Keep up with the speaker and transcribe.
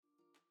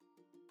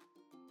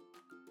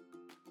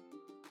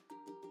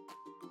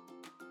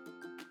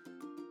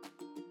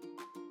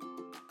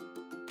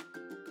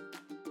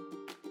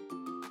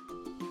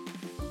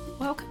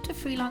Welcome to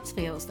Freelance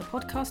Feels, the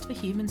podcast for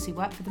humans who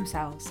work for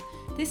themselves.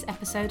 This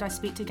episode I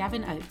speak to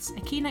Gavin Oates,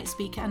 a keynote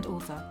speaker and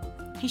author.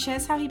 He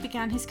shares how he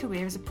began his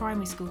career as a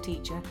primary school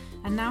teacher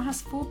and now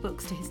has 4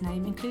 books to his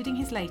name, including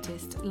his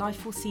latest,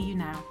 Life Will See You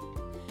Now.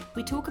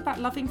 We talk about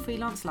loving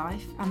freelance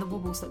life and the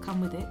wobbles that come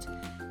with it,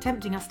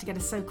 tempting us to get a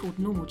so-called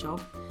normal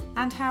job,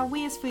 and how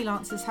we as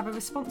freelancers have a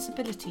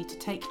responsibility to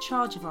take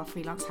charge of our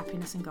freelance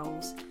happiness and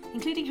goals,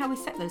 including how we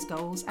set those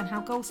goals and how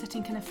goal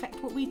setting can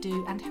affect what we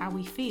do and how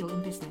we feel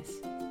in business.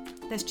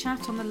 There's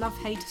chat on the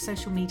love-hate of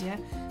social media,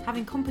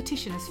 having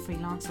competition as a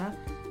freelancer,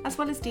 as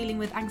well as dealing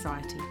with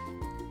anxiety.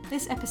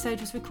 This episode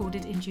was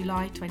recorded in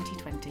July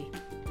 2020.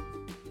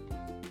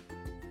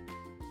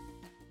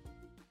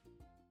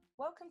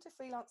 Welcome to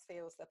Freelance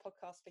Feels, the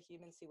podcast for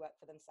humans who work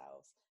for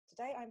themselves.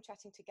 Today I'm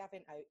chatting to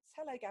Gavin Oates.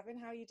 Hello Gavin,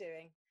 how are you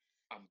doing?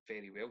 I'm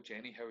very well,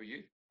 Jenny. How are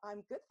you?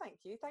 I'm good, thank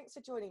you. Thanks for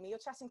joining me. You're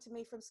chatting to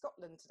me from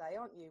Scotland today,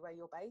 aren't you, where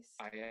you're based?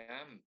 I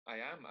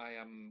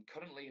am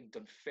currently in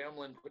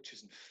Dunfermline, which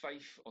is in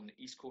Fife on the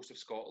east coast of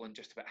Scotland,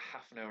 just about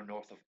half an hour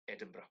north of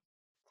Edinburgh.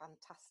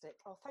 Fantastic.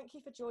 Oh, thank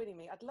you for joining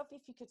me. I'd love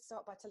if you could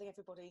start by telling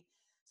everybody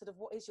sort of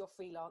what is your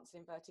freelance in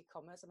inverted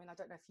commas. I mean, I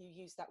don't know if you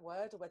use that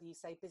word or whether you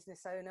say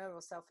business owner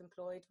or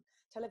self-employed.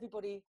 Tell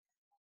everybody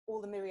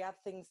all the myriad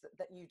things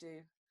that you do.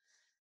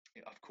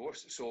 Of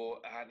course.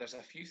 So there's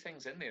a few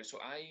things in there. So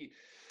I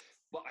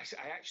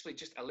actually,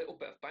 just a little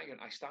bit of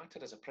background. I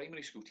started as a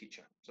primary school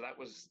teacher. So that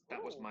was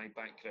my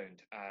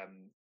background.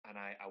 And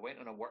I went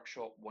on a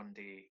workshop one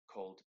day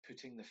called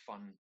Putting the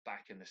Fun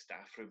Back in the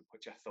Staff Room,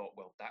 which I thought,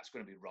 well, that's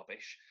going to be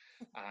rubbish.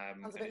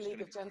 Sounds a bit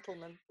League of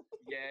Gentlemen.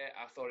 Yeah,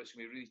 I thought it was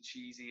going to be really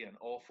cheesy and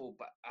awful,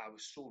 but I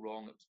was so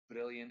wrong. It was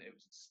brilliant. It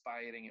was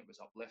inspiring. It was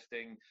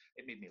uplifting.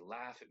 It made me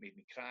laugh. It made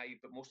me cry.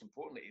 But most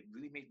importantly, it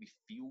really made me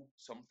feel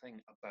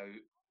something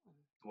about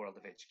the world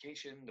of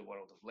education, the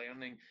world of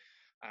learning.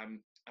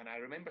 And I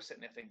remember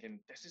sitting there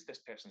thinking, this is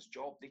this person's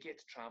job. They get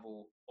to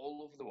travel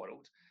all over the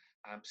world,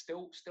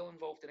 still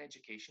involved in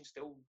education,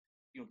 still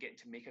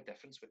getting to make a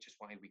difference, which is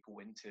why we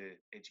go into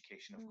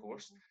education, of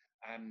course.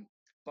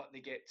 But they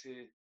get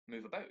to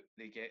move about.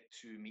 They get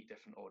to meet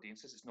different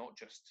audiences. It's not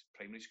just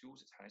primary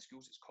schools, it's high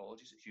schools, it's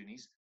colleges, it's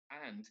unis,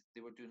 and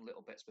they were doing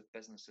little bits with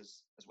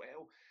businesses as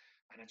well.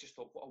 And I just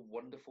thought, what a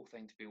wonderful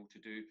thing to be able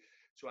to do.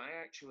 So I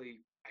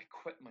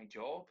quit my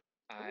job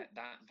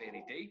that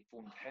very day,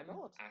 phoned him,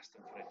 asked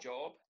him for a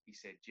job. He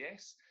said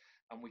yes.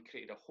 And we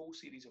created a whole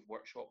series of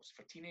workshops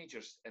for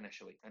teenagers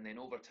initially. And then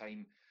over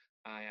time,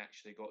 I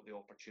actually got the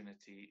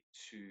opportunity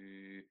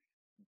to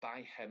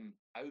buy him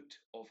out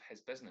of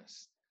his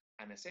business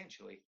and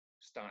essentially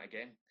start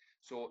again.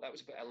 So that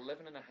was about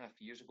 11 and a half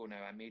years ago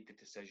now. I made the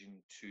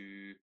decision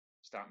to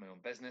start my own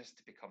business,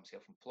 to become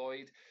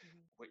self-employed,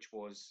 which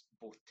was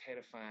both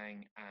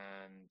terrifying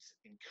and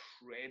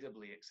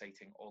incredibly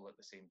exciting all at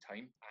the same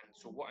time. And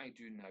so what I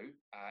do now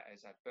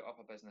is I've built up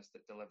a business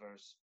that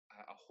delivers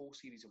a whole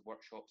series of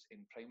workshops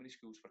in primary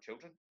schools for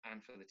children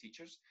and for the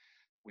teachers.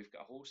 We've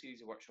got a whole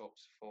series of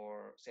workshops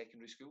for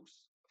secondary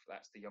schools.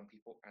 That's the young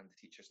people and the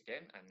teachers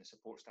again, and the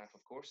support staff,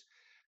 of course.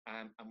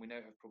 And we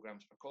now have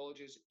programs for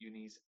colleges,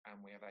 unis,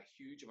 and we have a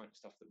huge amount of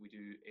stuff that we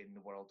do in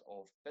the world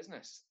of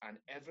business. And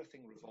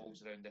everything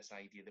revolves around this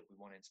idea that we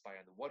want to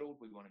inspire the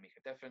world, we want to make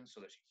a difference. So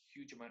there's a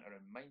huge amount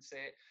around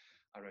mindset,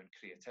 around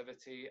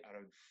creativity,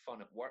 around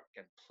fun at work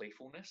and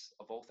playfulness,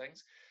 of all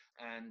things.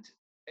 And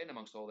in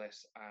amongst all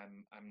this,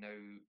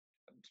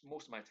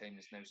 most of my time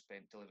is now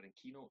spent delivering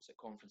keynotes at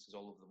conferences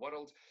all over the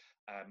world.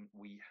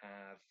 We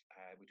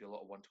do a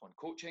lot of one-to-one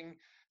coaching,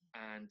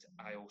 and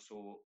I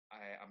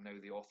am now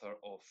the author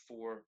of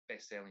 4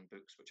 best-selling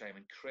books, which I am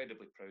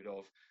incredibly proud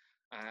of,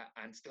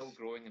 and still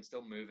growing and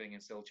still moving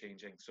and still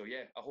changing. So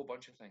yeah, a whole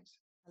bunch of things.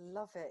 I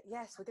love it.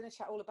 Yes, we're going to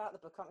chat all about the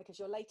book, aren't we? Because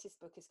your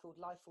latest book is called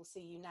Life Will See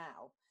You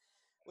Now,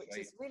 which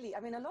is really, I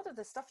mean, a lot of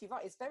the stuff you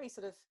write is very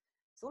sort of,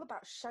 it's all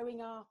about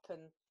showing up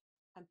and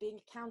being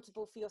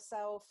accountable for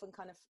yourself and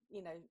kind of,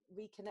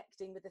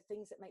 reconnecting with the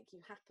things that make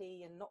you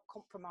happy and not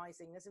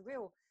compromising. There's a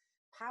real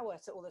power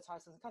to all the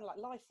titles, kind of like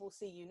Life Will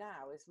See You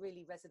Now is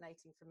really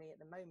resonating for me at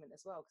the moment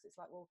as well, because it's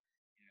like, well,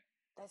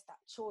 there's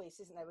that choice,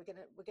 isn't there?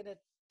 We're gonna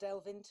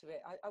delve into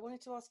it. I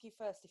wanted to ask you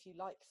first if you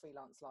like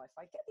freelance life.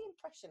 I get the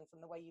impression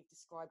from the way you've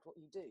described what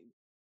you do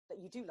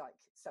that you do like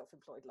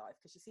self-employed life,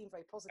 because you seem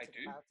very positive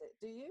about it.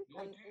 Do you?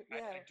 No,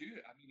 I do.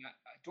 I mean,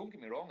 don't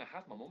get me wrong. I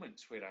have my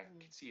moments where I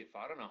can see it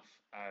far enough.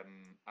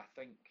 I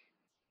think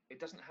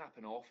it doesn't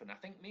happen often. I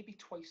think maybe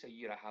twice a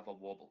year I have a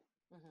wobble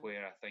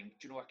where I think,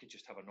 do you know, I could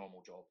just have a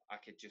normal job.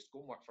 I could just go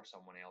and work for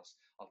someone else.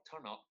 I'll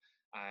turn up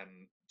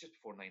just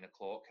before 9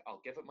 o'clock. I'll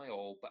give it my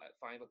all, but at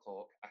 5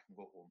 o'clock I can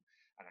go home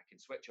and I can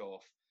switch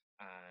off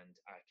and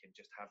I can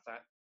just have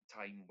that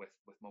time with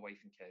my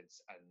wife and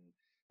kids and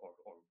or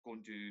go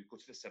to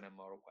the cinema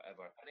or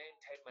whatever. And then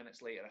 10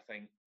 minutes later I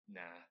think,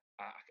 nah,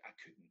 I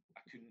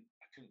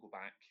couldn't go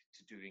back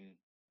to doing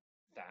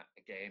that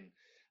again.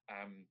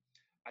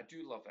 I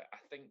do love it.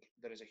 I think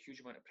there is a huge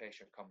amount of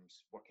pressure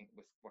comes working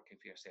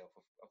for yourself,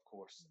 of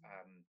course.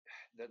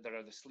 There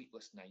are the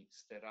sleepless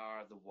nights, there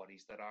are the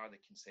worries, there are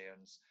the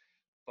concerns,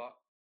 but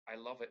I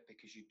love it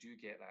because you do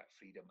get that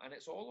freedom, and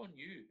it's all on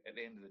you at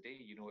the end of the day.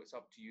 You know, it's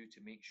up to you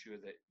to make sure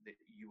that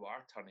you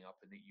are turning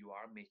up and that you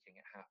are making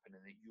it happen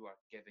and that you are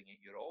giving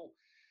it your all.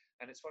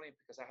 And it's funny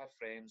because I have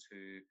friends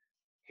who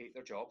hate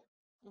their job.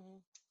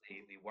 Mm-hmm.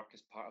 They work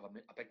as part of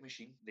a big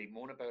machine. They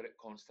moan about it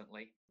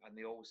constantly, and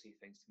they always say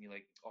things to me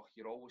like, "Oh,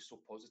 you're always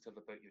so positive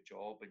about your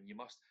job, and there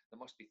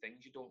must be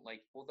things you don't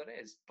like." Well, there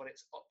is, but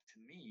it's up to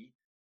me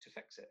to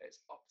fix it.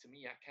 It's up to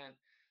me.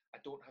 I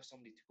don't have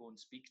somebody to go and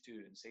speak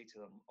to and say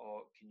to them,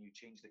 "Oh, can you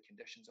change the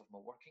conditions of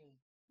my working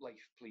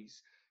life,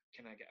 please?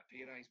 Can I get a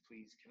pay rise,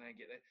 please? Can I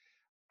get it?"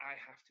 I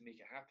have to make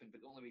it happen,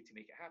 but the only way to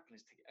make it happen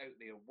is to get out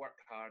there,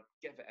 work hard,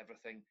 give it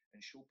everything,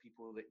 and show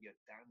people that you're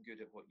damn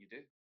good at what you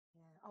do.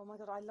 Yeah. Oh my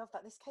God, I love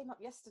that. This came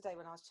up yesterday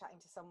when I was chatting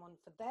to someone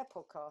for their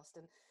podcast,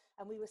 and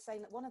we were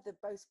saying that one of the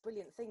most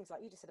brilliant things,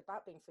 like you just said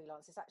about being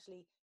freelance, is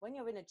actually when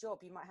you're in a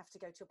job, you might have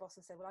to go to your boss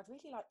and say, well, I'd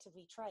really like to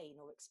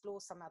retrain or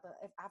explore some other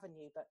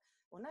avenue. But,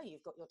 well, no,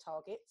 you've got your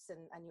targets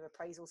and your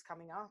appraisals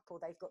coming up, or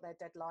they've got their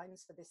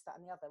deadlines for this, that,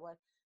 and the other.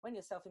 When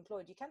you're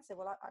self-employed, you can say,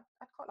 well,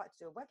 I'd quite like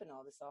to do a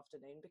webinar this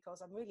afternoon because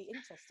I'm really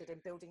interested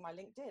in building my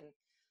LinkedIn.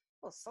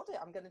 Well, sod it,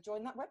 I'm going to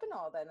join that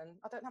webinar then. And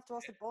I don't have to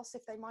ask the boss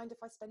if they mind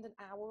if I spend an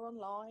hour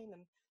online.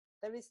 And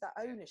there is that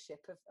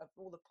ownership of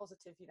all the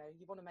positive,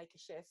 you want to make a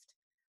shift.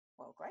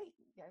 Well, great,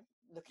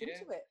 look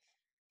into it.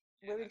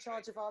 We're in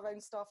charge of our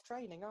own staff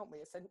training, aren't we,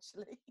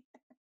 essentially?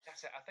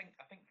 That's it. I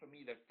think for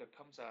me, there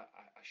comes a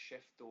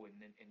shift, though,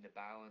 in the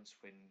balance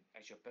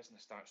as your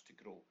business starts to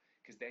grow,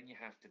 because then you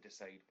have to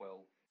decide,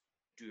 well,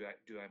 do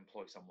I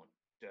employ someone?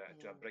 Do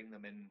I bring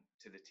them in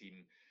to the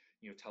team,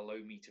 to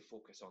allow me to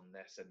focus on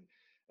this?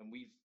 And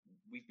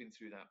we've been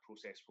through that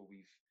process where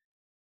we've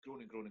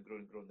grown and grown and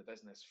grown and grown the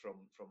business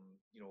from 1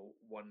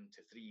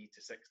 to 3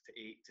 to 6 to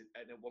 8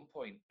 and at one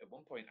point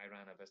I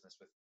ran a business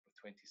with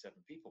 27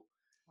 people.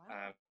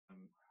 Wow.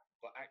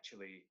 But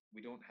actually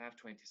we don't have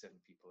 27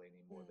 people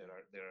anymore. There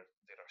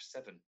are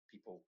 7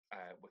 people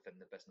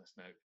within the business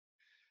now,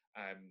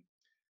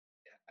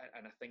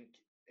 and I think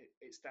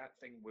it's that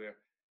thing where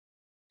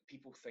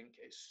people think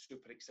it's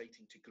super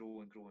exciting to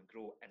grow and grow and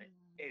grow, and it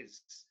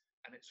is,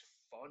 and it's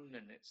fun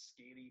and it's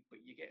scary,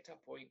 but you get to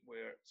a point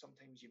where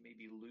sometimes you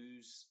maybe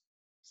lose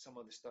some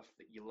of the stuff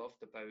that you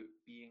loved about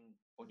being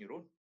on your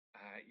own.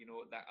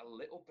 That a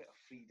little bit of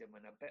freedom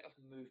and a bit of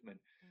movement.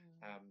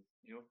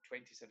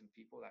 27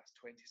 people, that's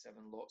 27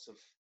 lots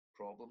of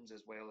problems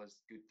as well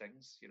as good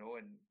things,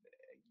 and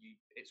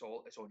it's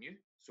on you.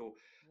 So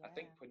I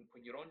think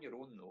when you're on your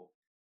own, though,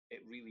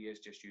 it really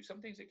is just you.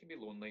 Sometimes it can be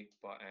lonely,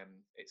 but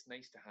it's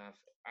nice to have.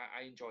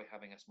 I enjoy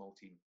having a small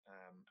team,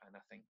 and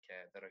I think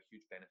there are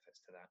huge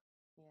benefits to that.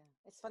 Yeah,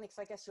 it's funny because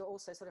I guess you're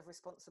also sort of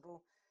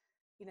responsible.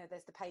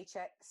 There's the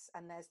paychecks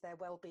and there's their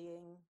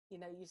well-being.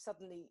 You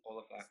suddenly all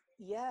of that.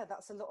 Yeah,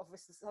 that's a lot of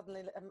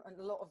suddenly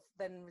a lot of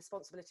then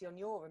responsibility on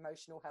your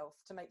emotional health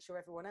to make sure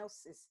everyone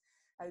else is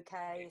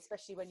okay,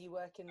 especially when you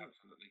work in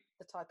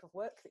the type of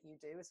work that you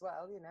do as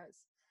well.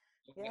 It's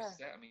This is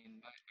it. I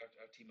mean,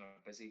 our team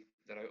are busy.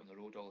 They're out on the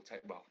road all the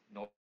time. Well,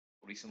 not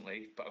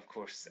recently, but of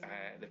course,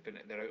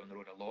 they're out on the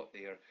road a lot.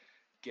 They're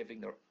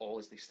giving their all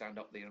as they stand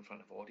up there in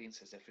front of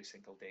audiences every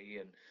single day.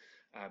 And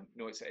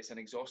it's an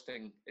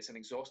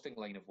exhausting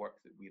line of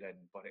work that we're in,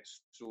 but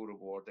it's so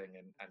rewarding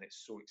and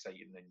it's so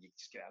exciting. And you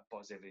just get that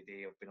buzz every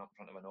day of being up in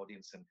front of an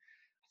audience. And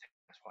I think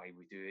that's why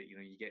we do it.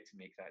 You get to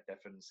make that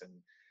difference, and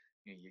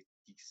you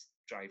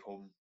drive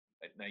home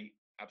at night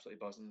absolutely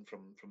buzzing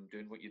from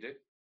doing what you do.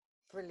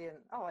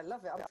 Brilliant. Oh, I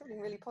love it. I'm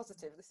feeling really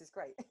positive. This is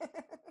great.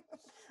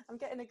 I'm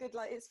getting a good,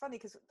 it's funny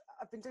because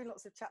I've been doing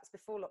lots of chats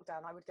before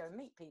lockdown. I would go and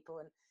meet people,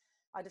 and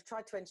I'd have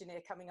tried to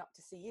engineer coming up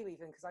to see you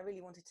even because I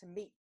really wanted to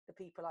meet the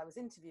people I was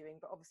interviewing,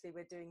 but obviously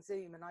we're doing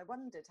Zoom, and I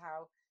wondered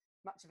how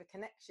much of a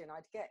connection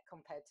I'd get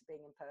compared to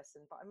being in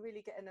person. But I'm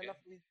really getting a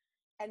lovely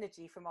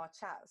energy from our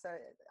chat. So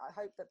I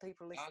hope that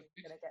people listening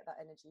are going to get that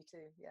energy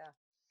too. Yeah.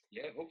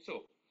 Yeah, I hope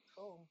so.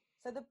 Cool.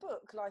 So the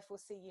book Life Will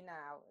See You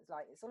Now,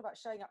 it's all about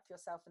showing up for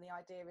yourself, and the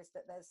idea is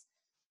that there's,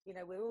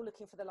 we're all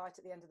looking for the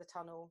light at the end of the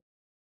tunnel,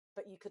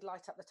 but you could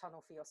light up the tunnel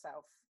for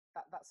yourself.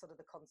 That's sort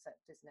of the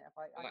concept, isn't it?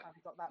 I kind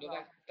of got that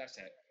right. That's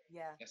it.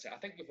 Yeah. That's it. I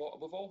think we've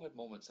all had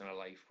moments in our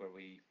life where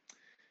we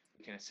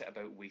kind of sit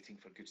about waiting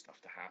for good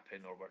stuff to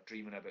happen, or we're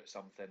dreaming about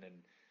something,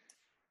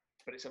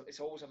 but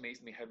it's always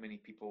amazed me how many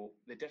people,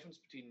 the difference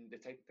between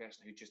the type of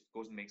person who just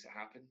goes and makes it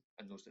happen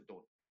and those that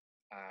don't.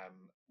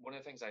 One of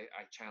the things I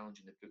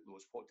challenge in the book, though,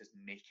 is what does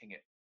making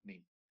it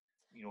mean?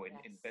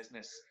 In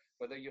business,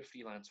 whether you're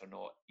freelance or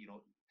not,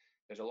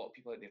 there's a lot of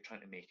people out there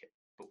trying to make it.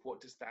 But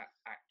what does that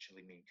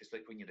actually mean? Because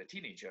like when you're a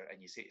teenager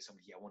and you say to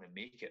somebody, I want to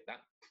make it,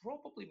 that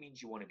probably means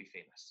you want to be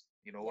famous.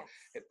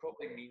 It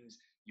probably means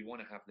you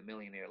want to have the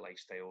millionaire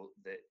lifestyle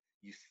that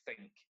you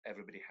think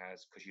everybody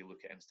has because you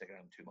look at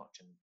Instagram too much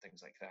and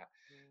things like that.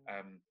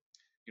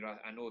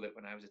 I know that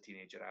when I was a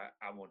teenager,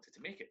 I wanted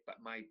to make it,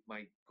 but my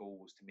goal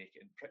was to make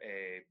it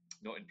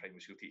not in primary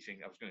school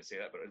teaching. I was going to say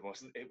that, but it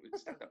wasn't. It was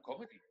stand-up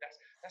comedy.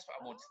 That's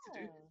what I wanted to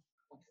do.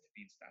 I wanted to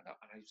be in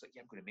stand-up, and I was like,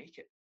 yeah, I'm going to make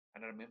it.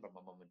 And I remember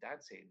my mum and dad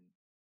saying,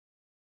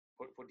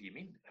 what do you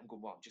mean? And I'm going,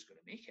 well, I'm just going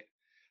to make it.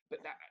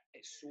 But that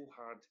it's so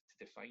hard to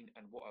define.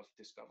 And what I've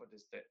discovered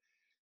is that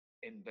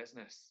in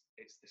business,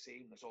 it's the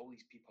same. There's all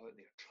these people out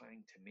there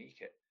trying to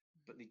make it,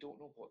 but they don't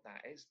know what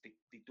that is.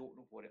 They don't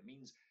know what it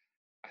means.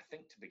 I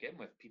think to begin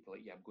with, people are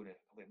like, yeah, I'm going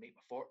to make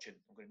my fortune.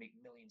 I'm going to make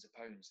millions of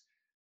pounds.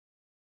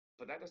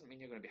 But that doesn't mean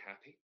you're going to be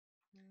happy.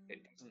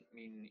 It doesn't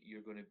mean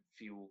you're going to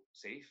feel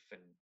safe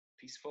and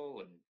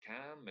peaceful and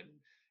calm and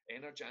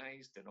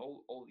energized and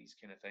all these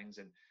kind of things.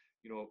 And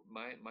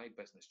my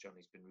business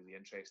journey has been really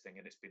interesting,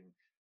 and it's been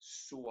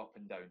so up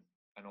and down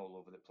and all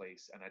over the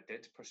place. And I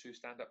did pursue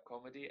stand-up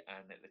comedy,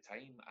 and at the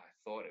time I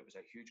thought it was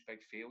a huge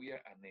big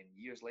failure, and then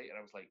years later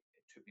I was like,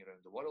 it took me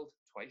around the world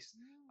twice.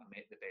 I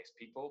met the best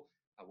people,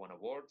 I won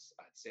awards,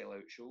 I had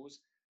sell-out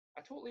shows.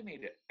 I totally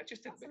made it. I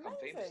just didn't That's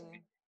become famous.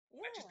 amazing.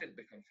 I just didn't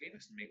become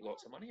famous and make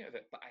lots of money out of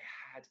it, but I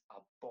had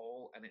a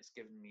ball, and it's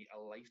given me a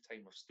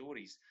lifetime of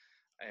stories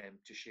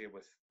to share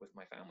with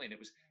my family. And it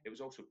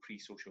was also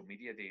pre-social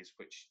media days,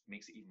 which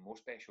makes it even more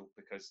special,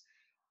 because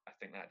I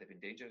think that'd have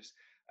been dangerous.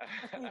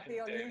 You'd be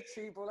on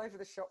YouTube all over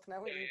the shop now,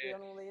 wouldn't you? Be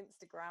on all the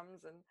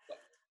Instagrams and.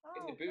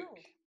 In the book,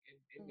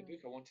 Cool. in the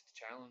book, I wanted to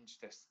challenge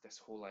this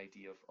whole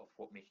idea of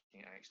what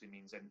making it actually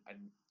means. And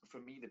for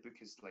me, the book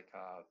is like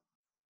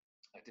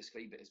I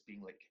describe it as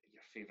being like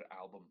your favorite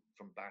album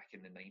from back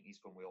in the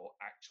 90s, when we all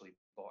actually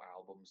bought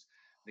albums.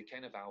 The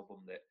kind of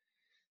album that,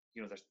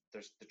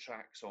 there's the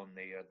tracks on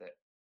there that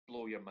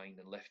blow your mind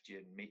and lift you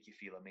and make you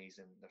feel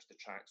amazing. There's the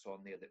tracks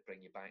on there that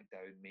bring you back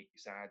down, make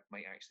you sad,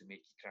 might actually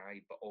make you cry,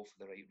 but all for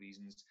the right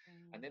reasons.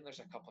 And then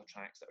there's a couple of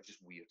tracks that are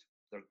just weird.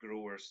 They're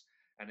growers.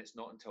 And it's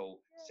not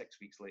until 6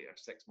 weeks later,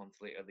 6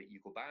 months later, that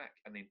you go back,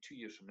 and then 2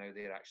 years from now,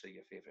 they're actually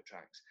your favorite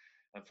tracks.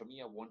 And for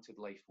me, I wanted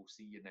Life Will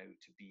See You Now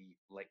to be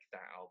like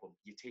that album.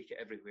 You take it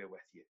everywhere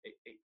with you.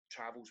 It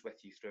travels with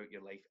you throughout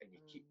your life, and you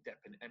keep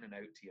dipping in and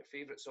out to your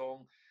favourite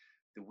song,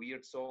 the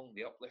weird song,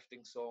 the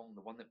uplifting song,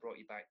 the one that brought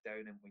you back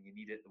down and when you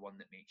need it, the one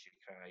that makes you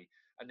cry,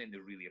 and then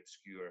the really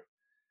obscure.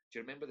 Do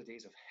you remember the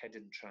days of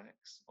hidden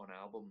tracks on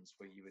albums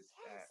where you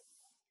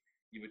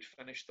would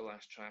finish the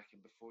last track,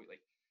 and before,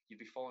 like, you'd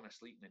be falling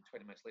asleep, and then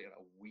 20 minutes later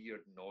a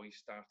weird noise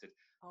started?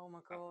 Oh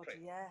my God,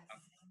 yes.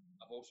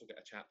 I've also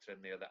got a chapter in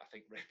there that I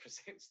think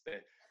represents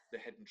the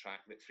hidden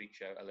track that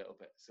freaks you out a little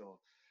bit. So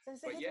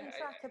is the hidden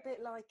track a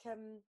bit like,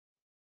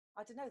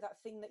 I don't know,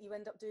 that thing that you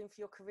end up doing for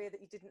your career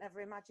that you didn't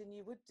ever imagine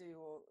you would do,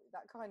 or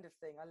that kind of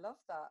thing? I love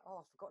that.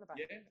 Oh, I've forgotten about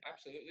it. Yeah,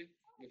 absolutely.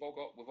 We've all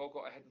got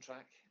a hidden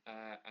track,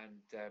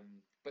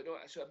 but no.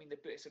 So I mean,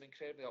 it's an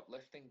incredibly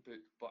uplifting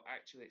book, but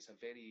actually, it's a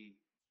very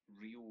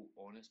real,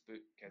 honest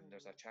book. And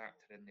there's a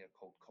chapter in there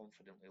called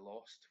 "Confidently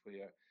Lost,"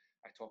 where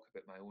I talk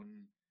about my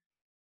own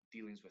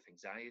dealings with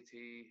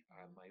anxiety,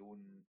 my own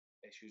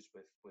issues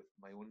with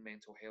my own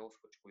mental health,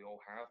 which we all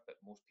have, but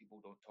most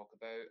people don't talk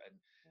about,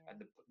 and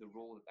the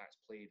role that's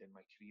played in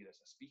my career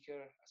as a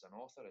speaker, as an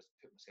author, as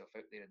put myself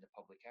out there in the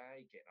public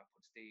eye, getting up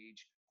on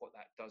stage, what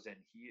that does in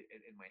here,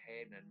 in my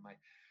head and in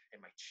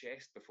my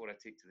chest before I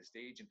take to the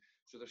stage. And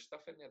so there's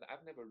stuff in there that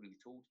I've never really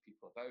told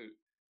people about,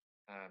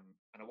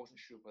 and I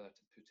wasn't sure whether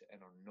to put it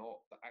in or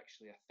not. But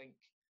actually, I think,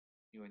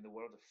 in the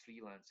world of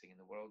freelancing, in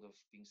the world of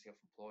being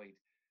self-employed,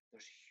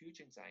 there's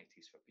huge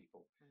anxieties for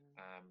people.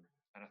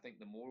 And I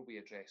think the more we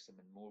address them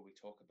and more we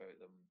talk about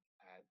them,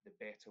 the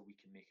better we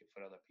can make it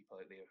for other people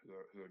out there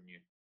who are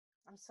new.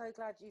 I'm so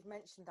glad you've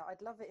mentioned that.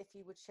 I'd love it if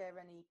you would share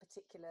any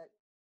particular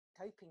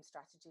coping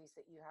strategies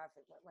that you have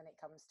when it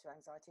comes to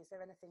anxiety. Is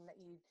there anything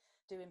that you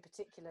do in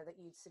particular that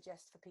you'd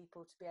suggest for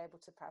people to be able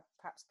to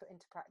perhaps put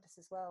into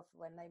practice as well for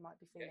when they might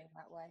be feeling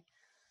that way?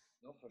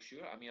 No, for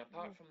sure. I mean,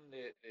 apart from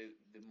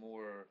the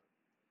more,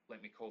 let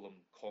me call them,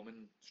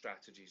 common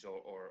strategies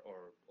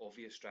or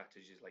obvious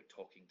strategies, like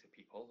talking to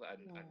people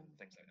and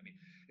things like that. I mean,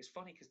 it's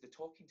funny because the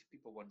talking to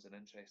people one's an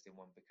interesting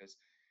one, because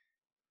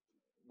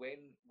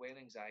when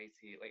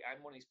anxiety, like, I'm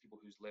one of these people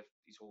who's lived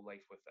his whole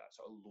life with that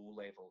sort of low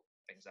level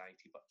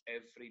anxiety, but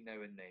every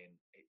now and then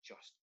it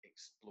just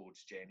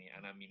explodes, Jenny,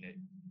 and I mean, it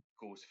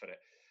goes for it,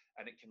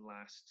 and it can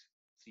last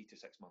 3 to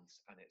 6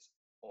 months, and it's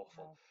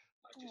awful.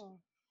 I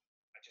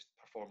just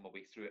perform my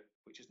way through it,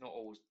 which is not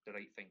always the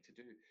right thing to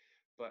do.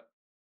 But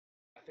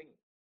I think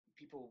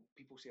people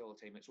say all the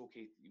time, it's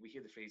okay. We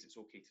hear the phrase, it's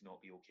okay to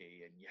not be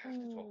okay, and you have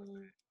to talk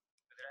about it.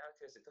 But the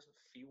reality is, it doesn't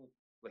feel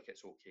like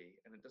it's okay,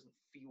 and it doesn't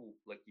feel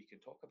like you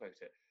can talk about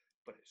it.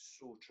 But it's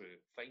so true.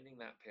 Finding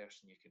that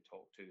person you can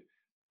talk to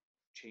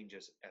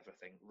changes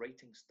everything.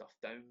 Writing stuff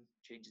down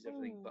changes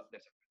everything. But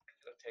there's a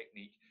particular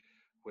technique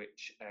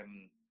which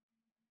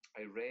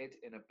I read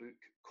in a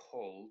book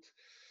called,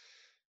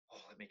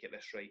 let me get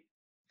this right,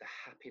 The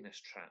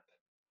Happiness Trap.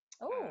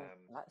 I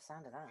like the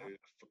sound of that. I've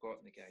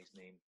forgotten the guy's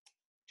name.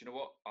 Do you know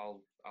what?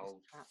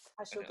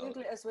 I shall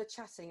Google it as we're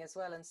chatting as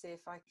well and see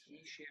if I can.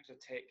 He shares a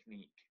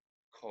technique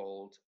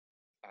called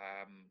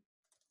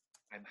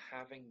I'm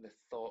having the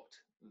thought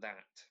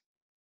that.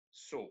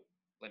 So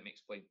let me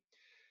explain.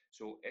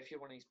 So if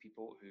you're one of these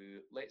people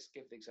who, let's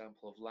give the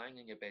example of lying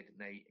in your bed at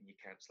night and you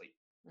can't sleep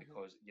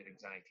because your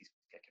anxiety's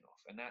kicking off,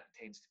 and that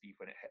tends to be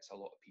when it hits a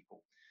lot of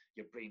people.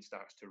 Your brain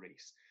starts to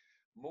race.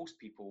 most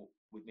people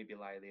would maybe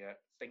lie there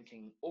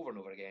thinking over and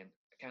over again,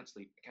 I can't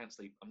sleep,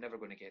 I'm never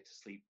going to get to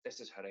sleep, this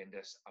is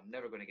horrendous, I'm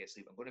never going to get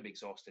sleep, I'm going to be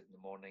exhausted in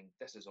the morning,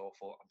 this is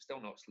awful, I'm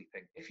still not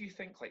sleeping. If you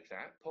think like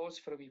that, pause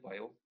for a wee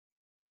while,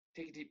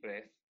 take a deep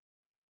breath,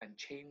 and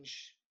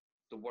change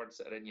the words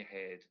that are in your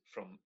head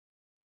from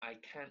I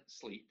can't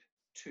sleep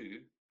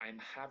to I'm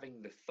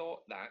having the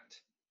thought that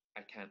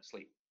I can't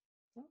sleep.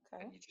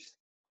 Okay. And you just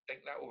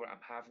think that over.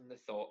 I'm having the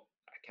thought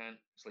I can't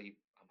sleep.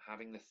 I'm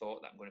having the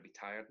thought that I'm going to be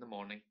tired in the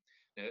morning.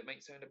 Now, it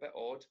might sound a bit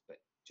odd,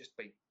 but just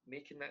by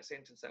making that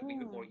sentence that wee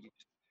bit more,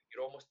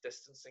 you're almost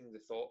distancing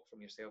the thought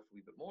from yourself a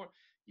wee bit more.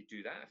 You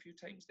do that a few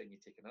times, then you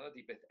take another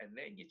deep breath, and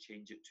then you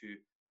change it to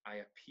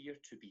I appear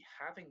to be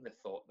having the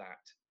thought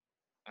that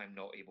I'm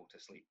not able to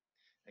sleep.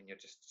 And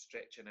you're just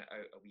stretching it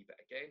out a wee bit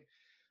again.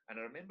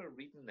 And I remember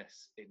reading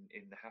this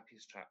in the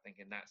Happiest Trap,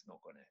 thinking that's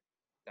not going to,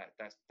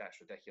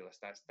 that's ridiculous.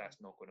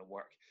 That's not going to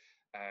work.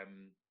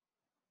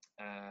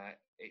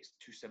 It's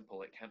too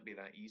simple. It can't be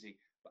that easy.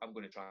 But I'm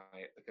going to try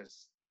it,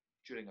 because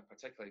during a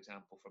particular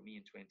example for me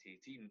in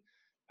 2018,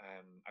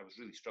 I was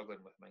really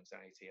struggling with my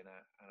anxiety, and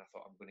I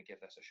thought I'm going to give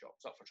this a shot.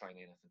 It's up for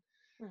trying anything.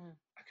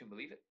 I couldn't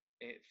believe it.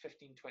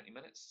 15, 20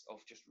 minutes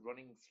of just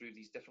running through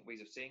these different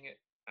ways of saying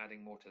it,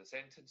 adding more to the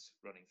sentence,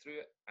 running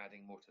through it,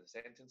 adding more to the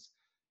sentence.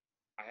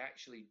 I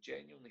actually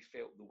genuinely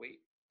felt the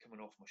weight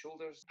coming off my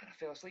shoulders, and I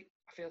fell asleep.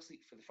 I fell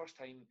asleep for the first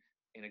time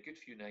in a good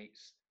few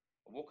nights.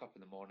 I woke up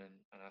in the morning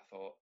and I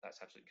thought, that's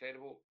absolutely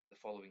incredible.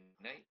 The following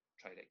night,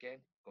 tried it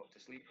again, got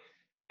to sleep.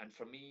 And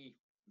for me,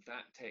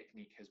 that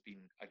technique has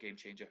been a game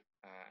changer.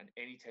 And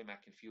anytime I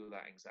can feel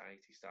that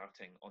anxiety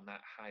starting on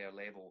that higher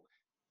level,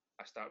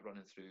 I start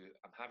running through,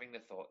 I'm having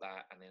the thought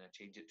that, and then I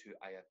change it to,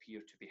 I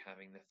appear to be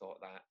having the thought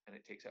that, and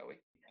it takes it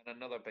away. And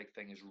another big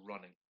thing is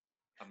running.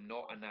 I'm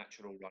not a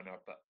natural runner,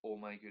 but oh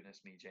my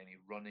goodness me, Jenny,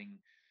 running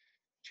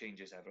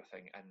changes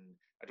everything. And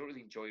I don't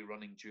really enjoy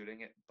running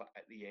during it, but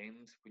at the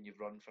end, when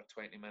you've run for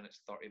 20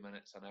 minutes, 30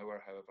 minutes, an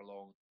hour, however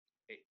long,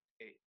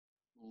 it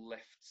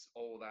lifts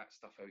all that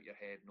stuff out your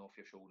head and off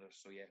your shoulders.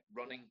 So yeah,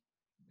 running,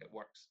 it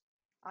works.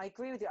 I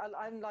agree with you.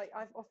 I'm like,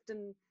 I've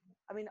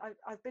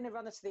been a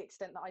runner to the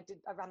extent that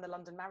I ran the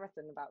London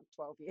Marathon about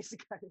 12 years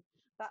ago.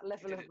 That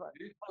level of, well,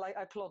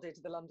 I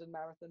plodded the London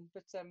Marathon,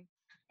 but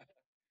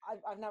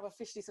I've now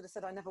officially sort of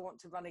said I never want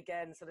to run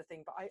again, sort of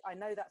thing. But I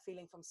know that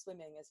feeling from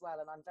swimming as well,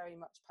 and I'm very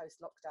much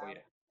post-lockdown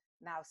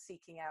now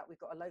seeking out.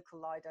 We've got a local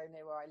Lido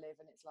near where I live,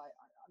 and it's like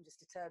I'm just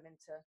determined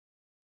to.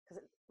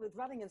 Because with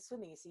running and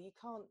swimming, you see, you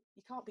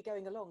can't be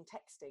going along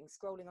texting,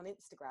 scrolling on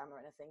Instagram or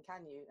anything,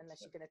 can you?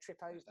 Unless you're going to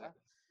trip over.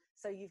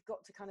 So you've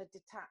got to kind of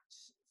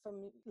detach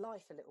from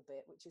life a little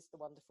bit, which is the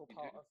wonderful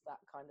part of that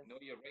kind of. No,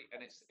 you're right,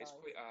 and it's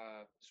quite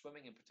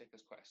swimming in particular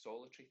is quite a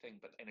solitary thing,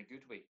 but in a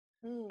good way.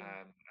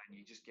 And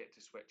you just get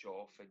to switch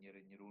off, and you're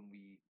in your own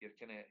wee. You're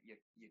kind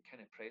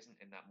of present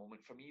in that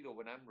moment. For me though,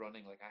 when I'm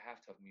running, like I have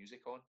to have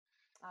music on,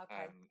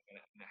 and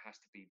it has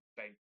to be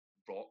big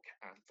rock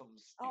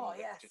anthems.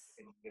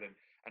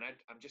 And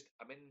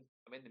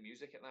I'm in the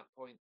music at that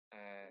point,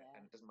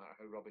 and it doesn't matter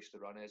how rubbish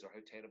the run is or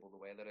how terrible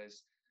the weather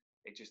is.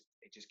 It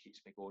just keeps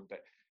me going.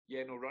 But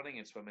yeah, no, running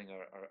and swimming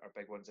are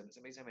big ones, and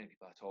it's amazing how many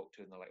people I talk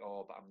to and they're like,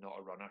 oh, but I'm not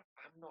a runner.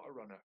 I'm not a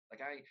runner.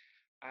 Like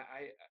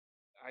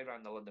I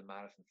ran the London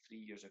Marathon 3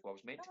 years ago. I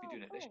was meant to be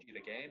doing it this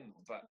year again,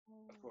 but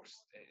of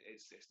course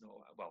it's not.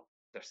 Well,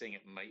 they're saying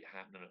it might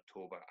happen in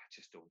October. I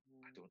just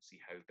don't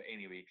see how. But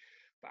anyway,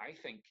 but I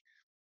think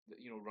that,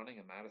 running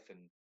a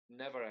marathon,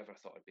 never ever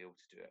thought I'd be able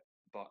to do it.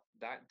 But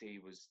that day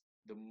was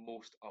the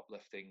most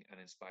uplifting and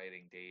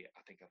inspiring day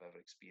I think I've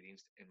ever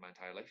experienced in my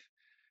entire life.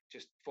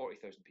 Just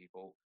 40,000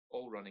 people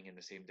all running in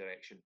the same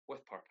direction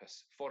with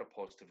purpose for a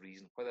positive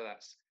reason, whether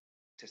that's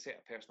to set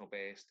a personal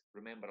best,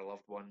 remember a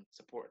loved one,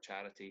 support a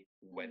charity,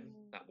 win.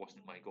 That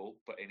wasn't my goal,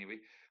 but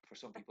anyway, for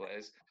some people it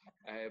is.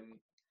 And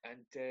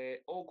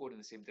all going in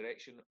the same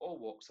direction, all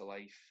walks of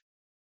life.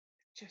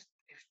 It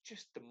was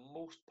just the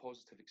most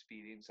positive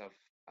experience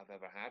I've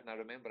ever had. And I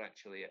remember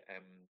actually at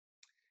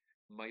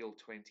mile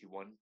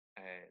 21,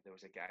 there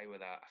was a guy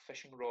with a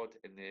fishing rod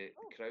in the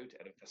crowd,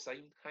 and a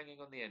sign hanging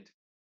on the end.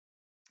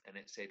 And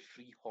it said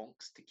free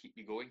honks to keep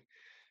you going.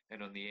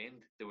 And on the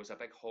end, there was a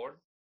big horn,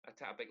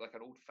 a big, like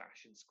an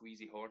old-fashioned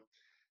squeezy horn.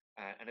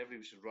 And everybody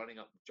was just running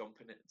up,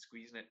 jumping it and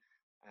squeezing it.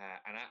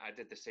 And I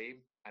did the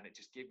same, and it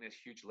just gave me this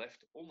huge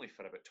lift, only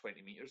for about 20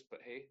 metres,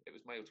 but hey, it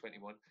was mile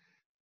 21.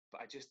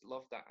 But I just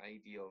loved that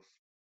idea of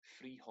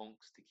free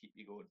honks to keep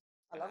you going.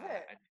 I love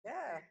it,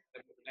 yeah.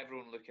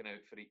 Everyone looking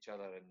out for each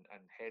other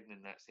and heading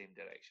in that same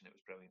direction. It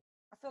was brilliant.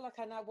 I feel like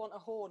I now want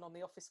a horn on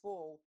the office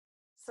wall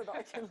so that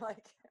I can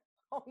like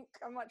honk.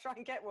 I might try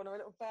and get one, or a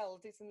little bell,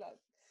 do some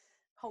like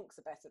honks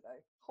are better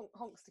though.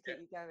 Honks to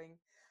keep you going.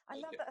 I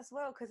love that as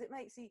well, because it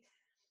makes you,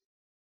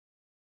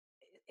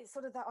 it's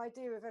sort of that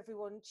idea of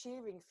everyone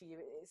cheering for you.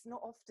 It's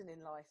not often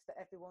in life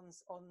that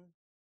everyone's on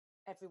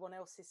everyone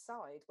else's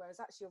side, whereas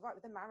actually you're right,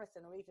 with a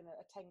marathon or even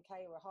a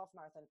 10k or a half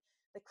marathon,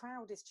 the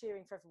crowd is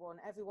cheering for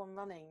everyone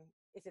running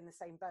is in the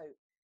same boat.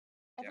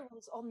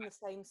 everyone's on the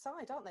same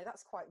side, aren't they?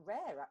 That's quite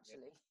rare,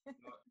 actually.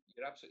 No,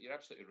 you're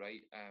absolutely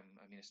right. I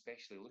mean,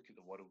 especially look at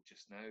the world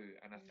just now,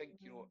 and I think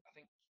I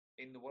think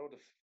in the world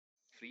of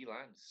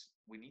freelance,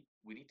 we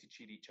need to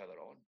cheer each other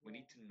on. We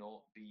need to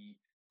not be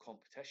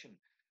competition.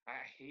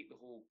 I hate the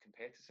whole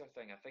competitor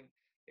thing. I think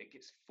it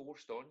gets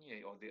forced on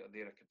you, or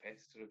they're a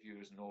competitor of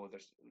yours. No,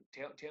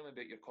 tell me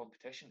about your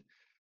competition.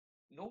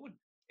 No one.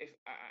 If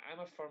I'm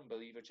a firm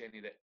believer, Jenny,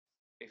 that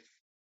if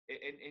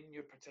in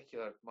your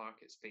particular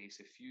market space,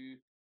 if you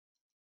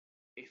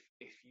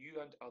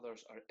and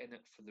others are in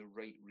it for the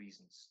right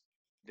reasons,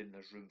 then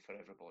there's room for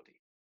everybody.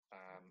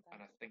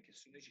 And I think as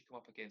soon as you come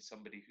up against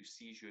somebody who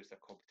sees you as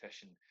their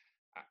competition,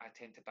 I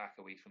tend to back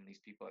away from these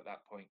people at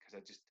that point, because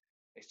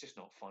it's just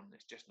not fun.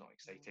 It's just not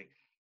exciting.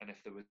 And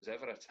if there was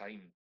ever a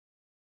time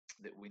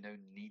that we now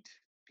need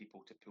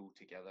people to pull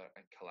together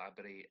and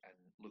collaborate and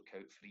look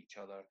out for each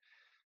other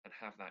and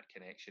have that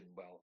connection,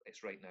 well,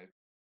 it's right now.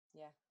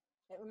 Yeah.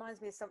 It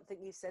reminds me of something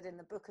you said in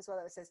the book as well.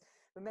 It says,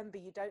 remember,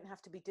 you don't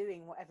have to be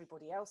doing what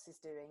everybody else is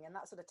doing. And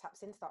that sort of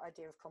taps into that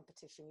idea of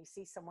competition. You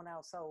see someone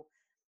else,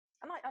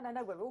 and I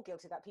know we're all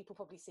guilty of that. People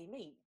probably see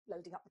me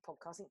loading up the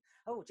podcast and,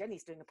 oh,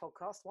 Jenny's doing a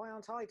podcast. Why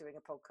aren't I doing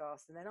a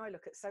podcast? And then I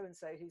look at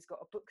so-and-so who's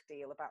got a book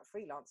deal about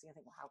freelancing. I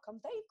think, well, how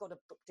come they've got a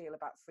book deal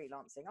about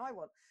freelancing? I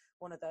want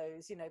one of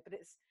those, but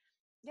it's,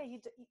 you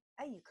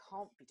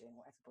can't be doing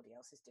what everybody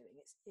else is doing.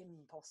 It's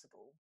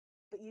impossible.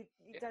 But you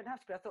don't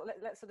have to be. I thought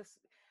let's sort of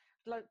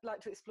like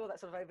to explore that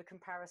sort of over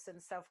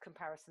comparison, self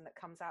comparison that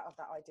comes out of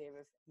that idea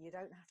of you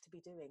don't have to be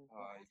doing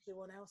what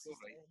everyone else is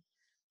doing.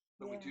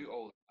 But we do it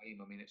all the time.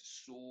 I mean,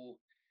 it's so,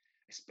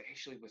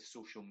 especially with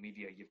social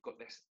media, you've got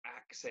this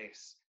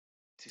access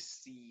to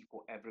see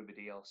what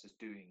everybody else is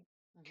doing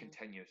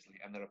continuously,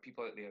 and there are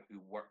people out there who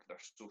work their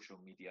social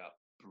media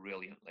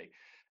brilliantly,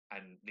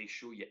 and they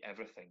show you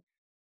everything.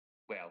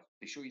 Well,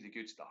 they show you the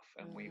good stuff,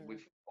 and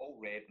we've all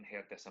read and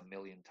heard this a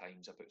million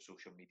times about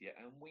social media,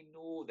 and we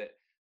know that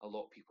a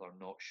lot of people are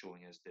not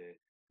showing us the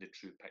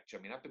true picture.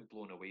 I mean, I've been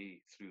blown away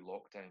through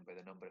lockdown by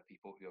the number of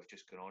people who have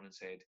just gone on and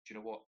said, do you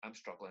know what, I'm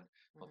struggling,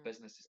 my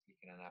business is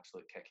taking an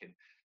absolute kicking,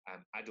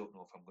 I don't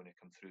know if I'm going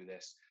to come through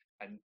this,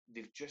 and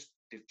they've just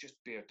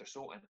bared their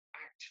soul, and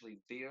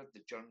actually they're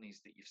the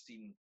journeys that you've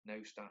seen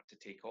now start to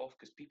take off,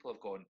 because people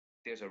have gone,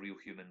 there's a real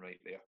human right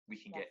there. We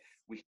can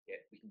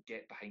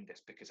get behind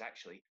this, because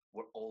actually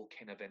we're all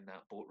kind of in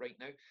that boat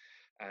right now,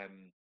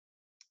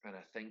 and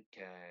I think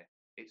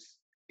it's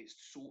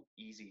so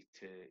easy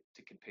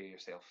to compare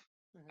yourself,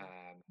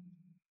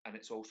 and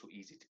it's also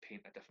easy to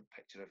paint a different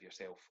picture of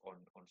yourself on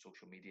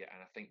social media.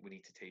 And I think we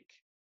need to take,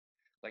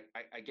 like,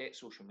 I get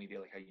social media,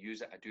 like I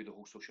use it, I do the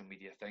whole social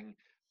media thing,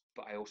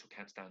 but I also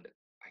can't stand it.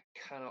 I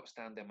cannot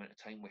stand the amount of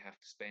time we have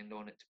to spend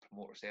on it to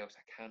promote ourselves.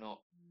 I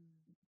cannot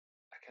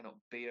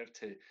bear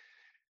to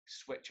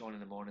switch on in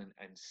the morning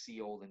and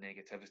see all the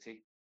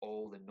negativity,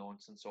 all the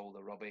nonsense, all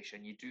the rubbish,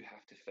 and you do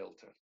have to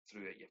filter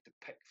through it. You have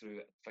to pick through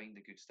it and find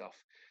the good stuff.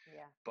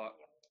 But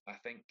I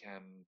think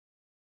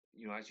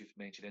as you've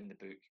mentioned in the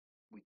book,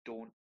 we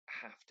don't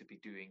have to be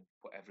doing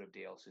what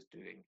everybody else is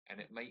doing, and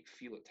it might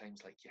feel at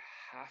times like you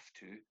have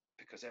to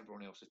because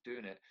everyone else is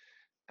doing it,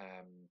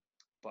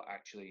 but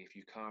actually if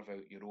you carve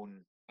out your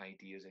own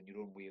ideas and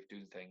your own way of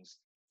doing things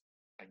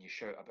and you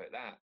shout about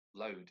that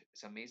loud,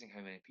 it's amazing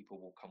how many people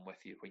will come with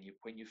you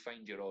when you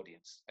find your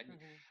audience. And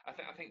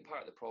I think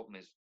part of the problem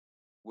is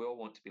we all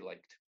want to be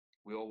liked,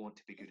 we all want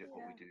to be good at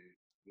what we do,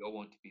 we all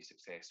want to be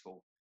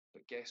successful,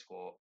 but guess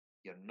what,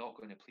 you're not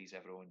going to please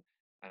everyone.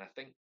 And I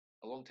think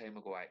a long time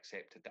ago I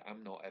accepted that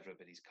I'm not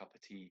everybody's cup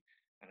of tea,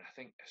 and I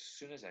think as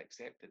soon as I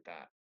accepted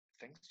that,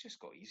 things just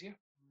got easier.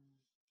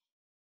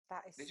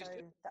 That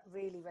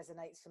really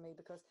resonates for me,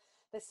 because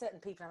there's certain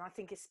people, and I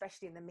think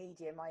especially in the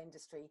media, my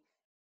industry,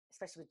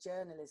 especially with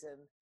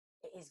journalism,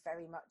 it is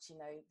very much,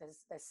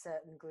 there's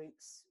certain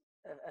groups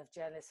of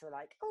journalists who are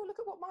like, oh, look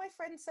at what my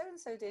friend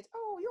so-and-so did.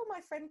 Oh, you're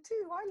my friend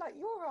too. I like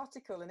your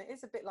article. And it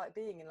is a bit like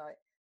being in like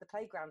the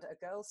playground at a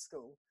girls'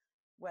 school,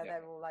 where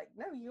they're all like,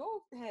 no,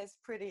 your hair's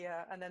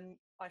prettier. And then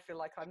I feel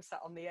like I'm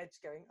sat on the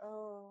edge going,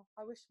 oh,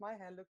 I wish my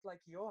hair looked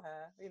like your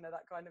hair,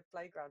 that kind of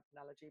playground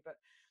analogy. But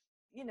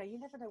you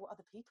never know what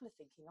other people are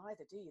thinking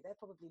either, do you? They're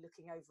probably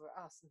looking over at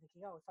us and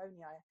thinking, oh, if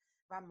only I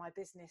ran my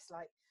business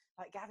like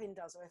Gavin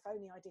does, or if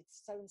only I did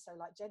so-and-so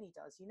like Jenny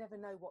does. You never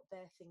know what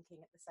they're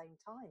thinking at the same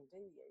time, do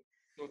you?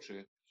 So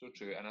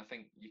true. And I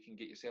think you can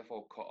get yourself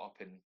all caught up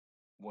in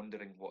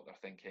wondering what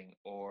they're thinking,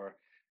 or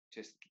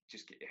just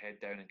get your head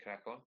down and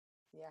crack on.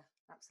 Yeah,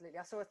 absolutely.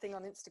 I saw a thing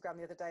on Instagram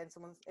the other day, and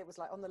it was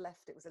like on the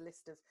left, it was a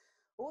list of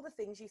all the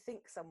things you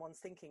think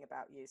someone's thinking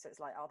about you. So it's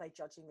like, are they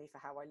judging me for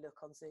how I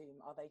look on Zoom?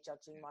 Are they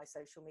judging my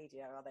social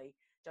media? Are they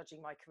judging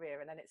my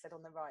career? And then it said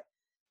on the right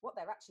what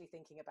they're actually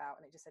thinking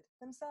about, and it just said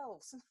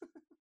themselves.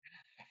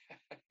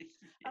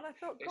 And I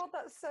thought, God,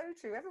 that's so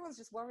true. Everyone's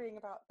just worrying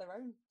about their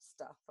own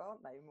stuff,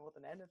 aren't they, more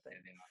than anything?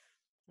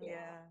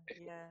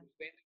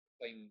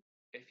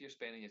 If you're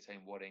spending your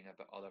time worrying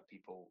about other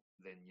people,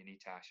 then you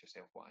need to ask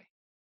yourself why.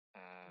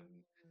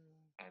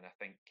 And I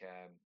think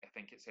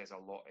it says a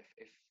lot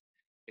if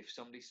if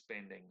somebody's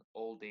spending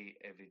all day,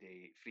 every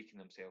day, freaking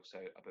themselves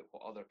out about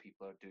what other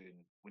people are doing,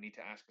 we need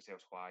to ask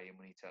ourselves why, and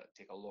we need to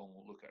take a long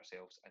look at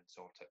ourselves and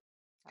sort it.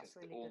 Because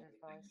That's really the good only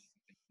thing advice.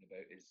 you're thinking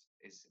about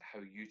is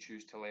how you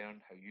choose to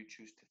learn, how you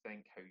choose to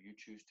think, how you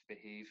choose to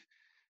behave,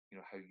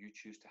 how you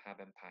choose to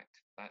have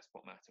impact. That's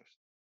what matters.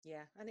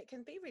 Yeah, and it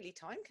can be really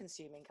time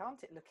consuming,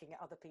 can't it, looking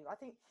at other people? I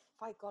think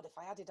if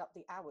I added up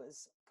the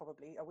hours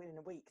probably in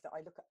a week that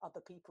I look at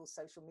other people's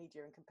social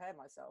media and compare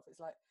myself, it's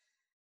like,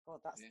 God,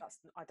 that's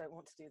Yeah. I don't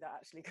want to do that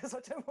actually, because I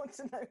don't want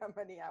to know how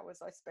many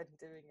hours I spend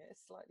doing it.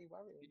 It's slightly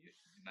worrying. Can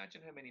you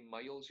imagine how many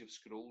miles you've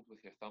scrolled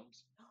with your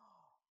thumbs?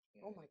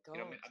 Oh my You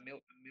know, God.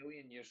 a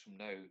million years from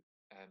now,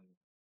 can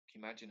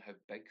you imagine how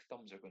big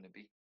thumbs are going to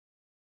be?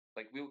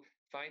 Like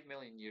 5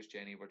 million years,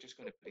 Jenny, we're just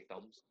going to be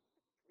thumbs.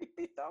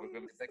 Creepy We're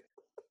going to thumbs. be big.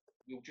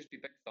 We'll just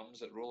be big thumbs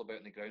that roll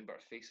about on the ground,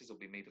 but our faces will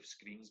be made of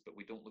screens, but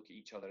we don't look at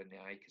each other in the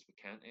eye because we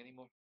can't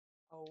anymore.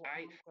 Oh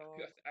I my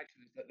God.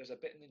 actually, there's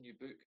a bit in the new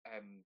book. I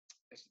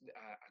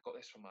got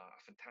this from a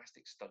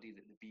fantastic study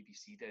that the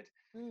BBC did.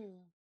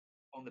 Mm.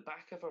 On the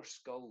back of our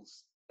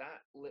skulls,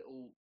 that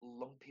little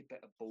lumpy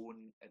bit of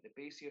bone at the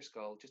base of your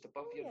skull, just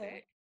above Oh your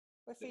yeah, neck,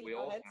 we're that feeling we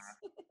our all heads.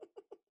 have,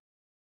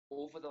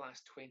 over the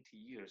last 20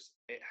 years,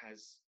 it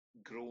has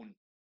grown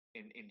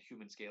in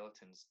human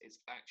skeletons. It's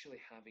actually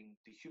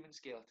the human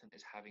skeleton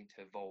is having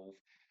to evolve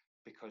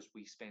because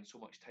we spend so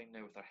much time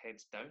now with our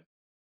heads down.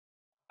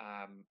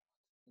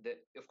 That,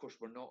 of course,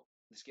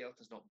 the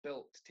skeleton's not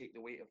built to take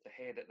the weight of the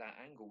head at that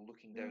angle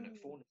looking down at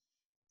Mm. phone.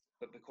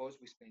 But because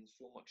we spend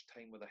so much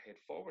time with our head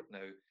forward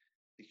now,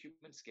 the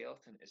human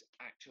skeleton is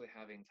actually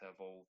having to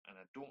evolve. And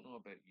I don't know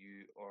about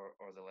you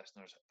or the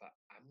listeners, but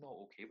I'm not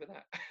okay with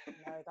that.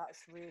 No,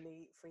 that's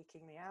really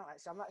freaking me out.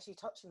 Actually, I'm actually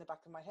touching the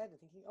back of my head and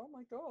thinking, oh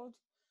my God,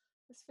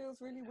 this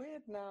feels really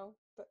weird now.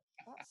 But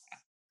that's,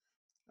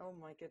 oh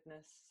my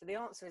goodness. So the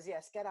answer is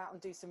yes, get out and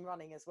do some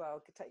running as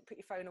well. Put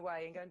your phone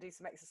away and go and do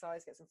some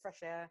exercise, get some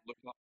fresh air.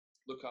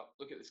 Look up,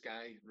 look at the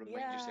sky,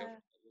 remind yourself Yeah,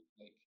 what it looks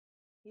like.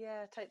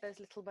 yeah, take those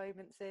little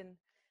moments in.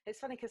 It's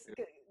funny because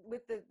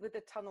with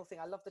the tunnel thing,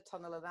 I love the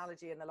tunnel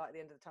analogy and the light at the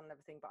end of the tunnel and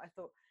everything. But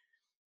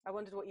I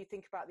wondered what you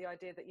think about the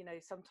idea that,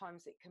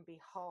 sometimes it can be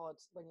hard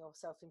when you're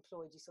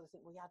self-employed. You sort of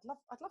think, well, yeah,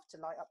 I'd love to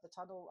light up the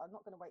tunnel. I'm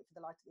not going to wait for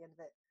the light at the end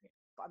of it.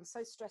 But I'm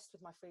so stressed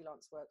with my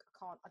freelance work.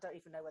 I don't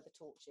even know where the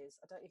torch is.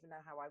 I don't even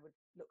know how I would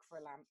look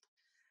for a lamp.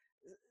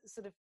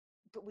 Sort of,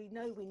 but we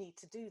know we need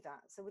to do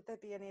that. So would there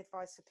be any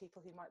advice for people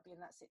who might be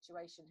in that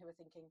situation, who are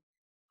thinking,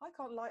 I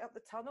can't light up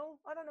the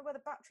tunnel. I don't know where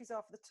the batteries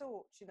are for the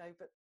torch,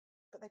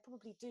 but they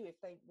probably do if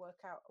they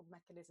work out a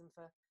mechanism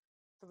for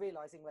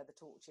realizing where the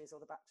torch is or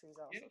the batteries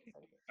are, Yeah,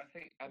 sort of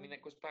thing. I mean,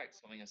 it goes back to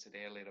something I said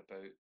earlier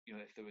about,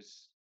 if there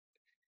was,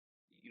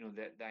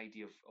 the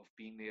idea of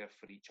being there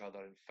for each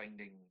other and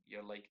finding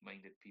your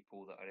like-minded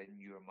people that are in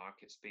your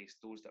market space,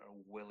 those that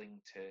are willing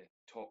to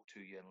talk to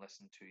you and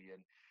listen to you.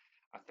 And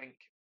I think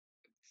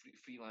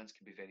freelance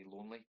can be very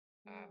lonely.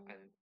 Mm.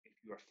 And if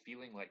you are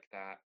feeling like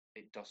that,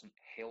 it doesn't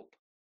help.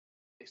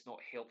 It's not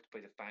helped by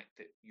the fact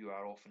that you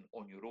are often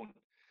on your own.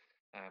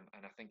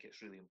 And I think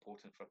it's really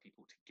important for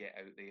people to get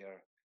out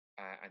there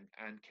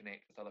and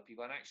connect with other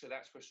people. And actually,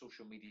 that's where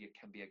social media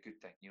can be a good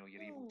thing. You're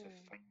able to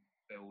Mm.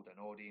 build an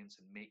audience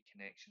and make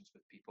connections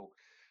with people.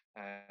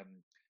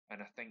 And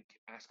I think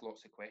ask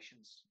lots of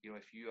questions.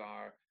 If you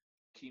are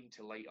keen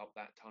to light up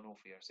that tunnel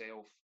for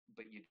yourself,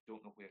 but you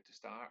don't know where to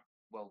start,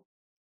 well,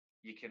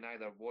 you can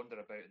either wander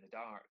about in the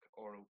dark,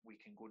 or we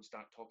can go and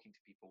start talking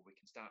to people. We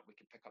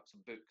can pick up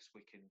some books.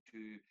 We can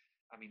do,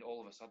 I mean, all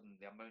of a sudden,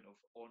 the amount of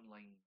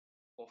online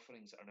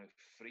offerings that are now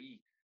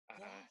free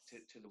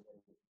Yes. to the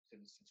world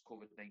since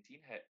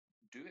COVID-19 hit.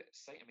 Do it.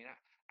 I mean,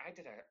 I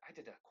did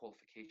a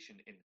qualification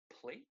in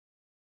play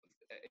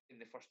in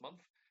the first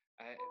month,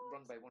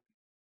 run by one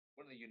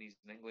of the unis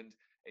in England.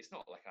 It's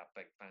not like a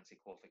big fancy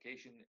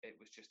qualification. It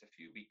was just a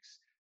few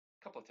weeks,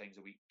 a couple of times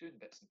a week, doing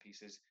bits and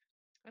pieces.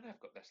 And I've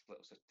got this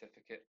little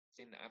certificate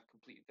saying that I've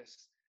completed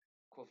this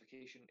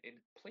qualification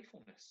in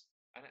playfulness.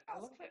 And I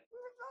love it.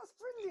 That's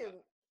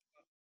brilliant.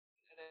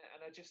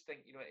 And I just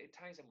think, it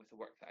ties in with the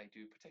work that I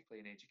do, particularly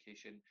in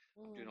education.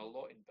 I'm doing a Mm.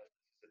 lot in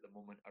businesses at the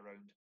moment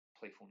around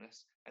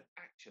playfulness. And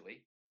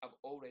actually, I've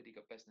already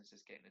got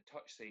businesses getting in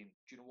touch saying,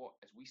 do you know what?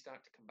 As we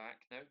start to come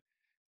back now,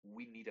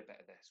 we need a bit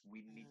of this.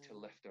 We need to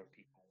lift our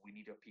people. We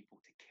need our people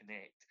to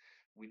connect.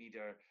 We need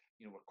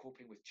we're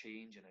coping with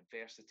change and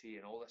adversity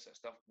and all this sort of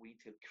stuff. We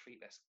need to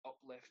create this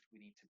uplift. We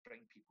need to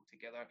bring people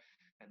together.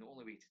 And the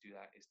only way to do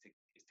that is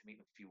to make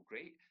them feel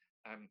great.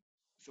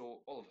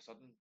 So all of a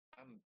sudden,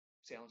 I'm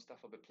selling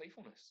stuff about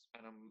playfulness,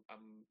 and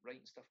I'm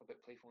writing stuff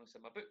about playfulness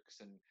in my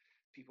books, and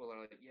people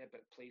are like, yeah,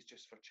 but play's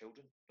just for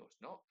children. No,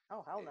 it's not.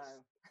 Oh, hell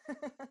It's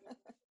no.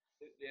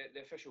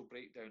 the official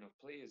breakdown of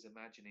play is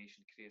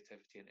imagination,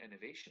 creativity, and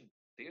innovation.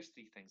 There's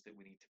three things that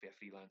we need to be a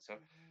freelancer,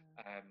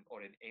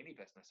 or in any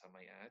business, I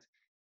might add.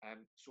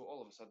 So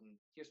all of a sudden,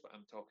 here's what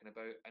I'm talking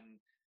about, and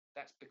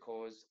that's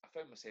because I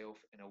found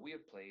myself in a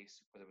weird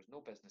place where there was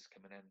no business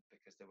coming in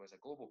because there was a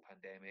global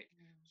pandemic.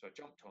 So I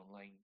jumped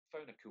online,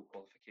 found a cool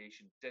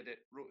qualification, did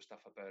it, wrote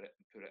stuff about it,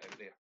 and put it out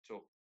there.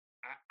 So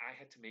I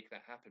had to make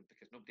that happen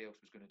because nobody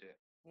else was going to do it.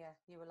 Yeah,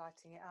 you were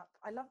lighting it up.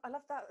 I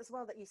love that as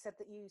well, that you said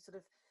that you sort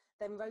of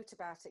then wrote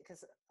about it,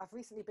 because I've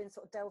recently been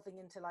sort of delving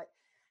into like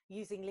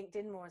using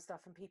LinkedIn more and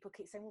stuff, and people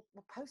keep saying,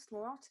 well, post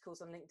more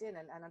articles on LinkedIn.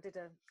 And I did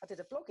a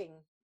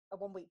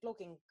 1 week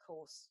blogging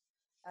course,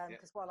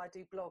 because while I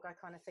do blog, I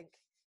kind of think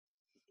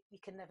you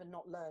can never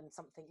not learn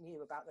something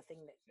new about the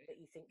thing that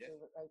you think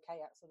you're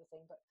okay at, sort of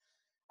thing. But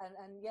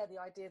and yeah,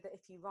 the idea that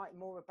if you write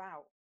more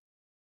about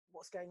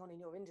what's going on in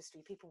your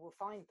industry, people will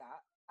find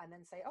that and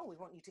then say, oh, we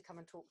want you to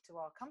come and talk to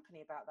our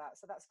company about that.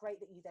 So that's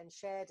great that you then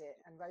shared it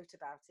and wrote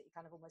about it. You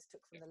kind of almost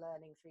took from the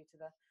learning through to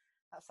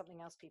that's something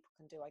else people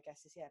can do, I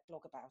guess, is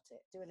blog about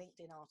it, do a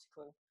LinkedIn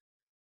article,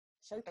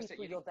 show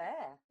people you're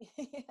there.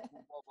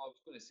 Well, I was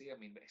going to say, I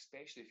mean,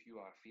 especially if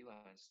you are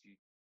freelance,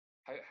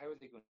 how are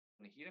they going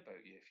to hear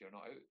about you if you're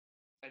not out?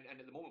 And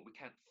at the moment, we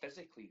can't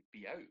physically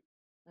be out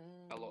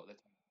a lot of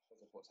the time because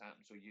of what's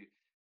happened. So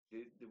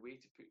the way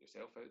to put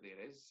yourself out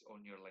there is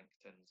on your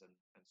LinkedIns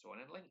and so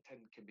on. And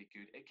LinkedIn can be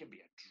good. It can be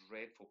a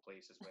dreadful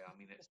place as well. I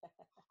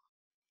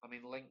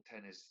mean,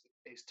 LinkedIn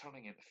it's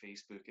turning into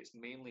Facebook. It's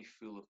mainly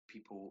full of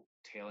people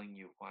telling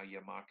you why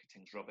your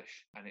marketing's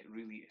rubbish, and it's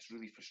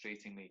really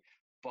frustrating me.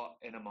 But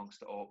in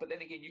amongst it all, but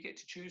then again, you get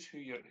to choose who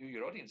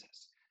your audience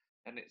is,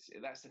 and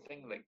that's the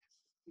thing. Like,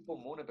 people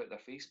moan about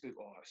their Facebook.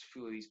 Oh, it's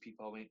full of these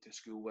people I went to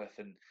school with,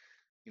 and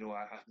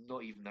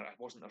I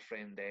wasn't a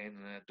friend then,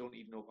 and I don't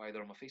even know why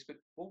they're on my Facebook.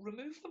 Well,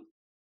 remove them.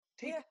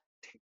 Take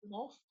them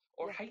off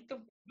or hide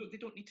them. No, they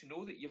don't need to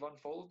know that you've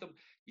unfollowed them.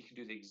 You can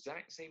do the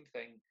exact same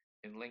thing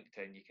in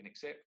LinkedIn. You can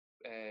accept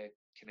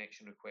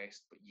connection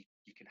requests, but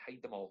you can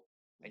hide them all,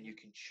 and you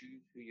can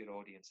choose who your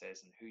audience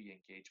is and who you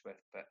engage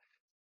with. But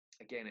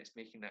again, it's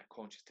making that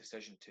conscious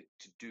decision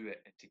to do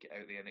it and to get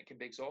out there, and it can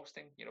be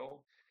exhausting.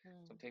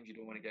 Sometimes you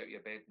don't want to get out of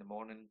your bed in the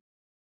morning.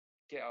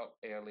 Get up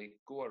early,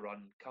 go a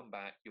run, come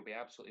back. You'll be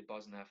absolutely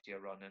buzzing after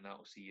your run, and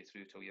that'll see you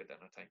through till your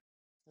dinner time.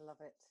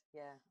 Love it.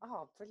 Yeah.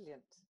 Oh,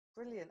 brilliant.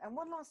 And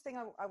one last thing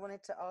I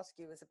wanted to ask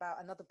you was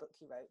about another book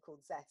you wrote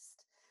called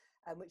Zest,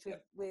 which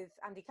with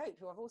Andy Cope,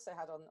 who I've also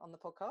had on the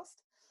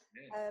podcast.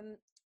 Yeah.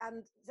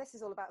 And Zest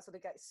is all about sort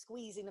of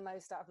squeezing the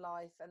most out of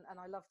life. And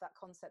I love that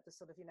concept of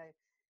sort of,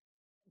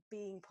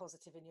 being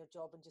positive in your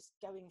job and just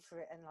going for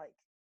it, and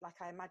like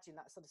I imagine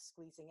that sort of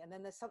squeezing. And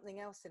then there's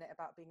something else in it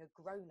about being a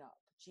grown-up,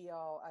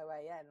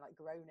 GROAN, like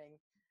groaning.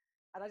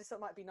 And I just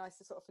thought it might be nice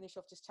to sort of finish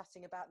off just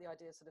chatting about the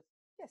idea of sort of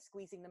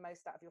squeezing the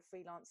most out of your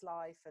freelance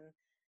life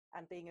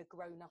and being a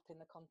grown-up in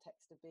the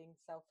context of being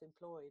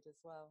self-employed as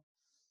well.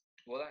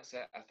 Well, that's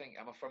it. I think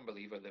I'm a firm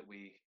believer that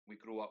we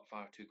grow up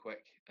far too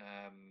quick,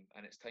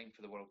 and it's time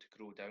for the world to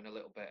grow down a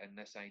little bit. And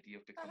this idea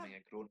of becoming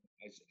a grown,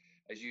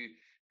 as you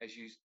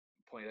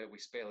pointed out,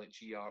 we spell it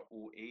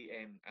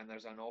GROAN, and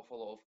there's an awful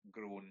lot of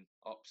grown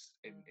ups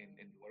in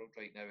the world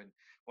right now. And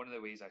one of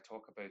the ways I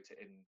talk about it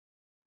in,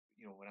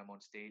 when I'm on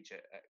stage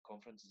at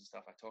conferences and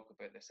stuff, I talk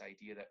about this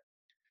idea that,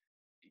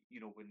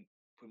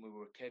 when we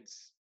were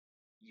kids,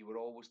 you were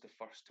always the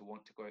first to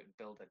want to go out and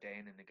build a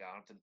den in the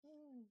garden,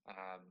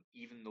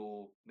 even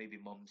though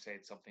maybe mum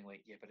said something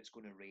like, yeah, but it's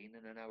going to rain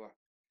in an hour.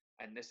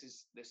 And this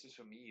is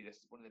for me, this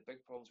is one of the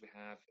big problems we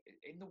have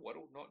in the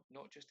world,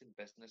 not just in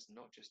business,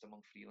 not just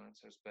among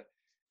freelancers, but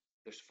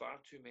there's far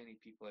too many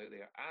people out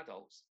there,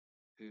 adults,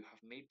 who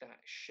have made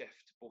that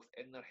shift both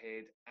in their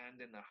head and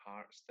in their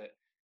hearts, that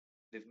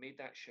they've made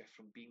that shift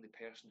from being the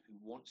person who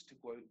wants to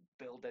go out and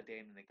build a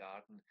den in the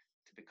garden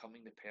to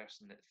becoming the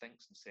person that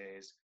thinks and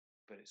says,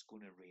 but it's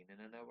going to rain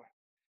in an hour.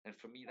 And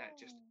for me, that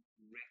just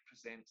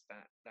represents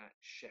that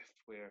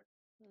shift where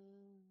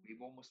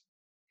we've almost,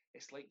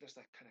 it's like there's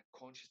that kind of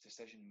conscious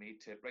decision made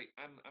to, right,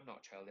 I'm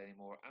not a child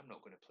anymore. I'm not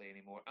going to play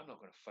anymore. I'm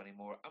not going to fun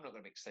anymore. I'm not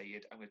going to be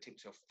excited. I'm going to take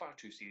myself far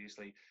too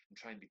seriously and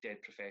try and be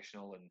dead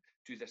professional and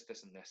do this,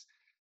 and this.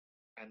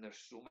 And there's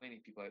so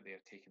many people out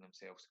there taking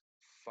themselves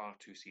far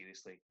too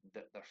seriously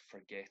that they're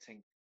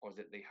forgetting, or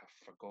that they have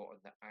forgotten,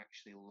 that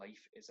actually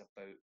life is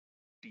about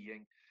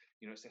being.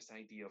 It's this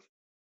idea of,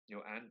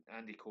 and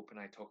Andy Cope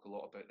and I talk a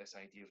lot about this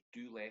idea of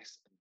do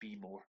less and be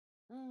more.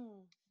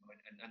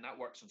 And that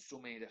works on so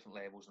many different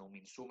levels, and it'll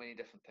mean so many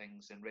different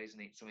things and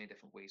resonate so many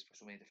different ways for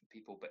so many different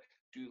people. But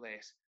do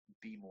less,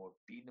 be more,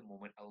 be in the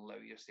moment, allow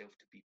yourself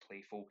to be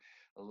playful,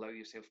 allow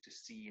yourself to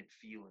see and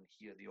feel and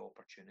hear the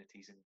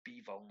opportunities, and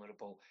be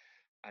vulnerable.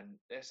 And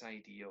this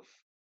idea of,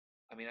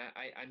 I mean,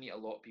 I meet a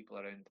lot of people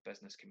around the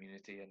business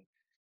community, and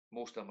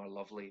most of them are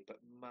lovely, but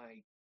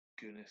my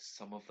goodness,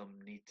 some of them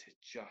need to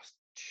just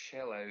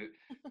chill out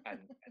and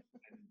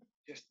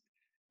just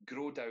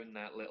grow down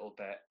that little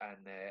bit,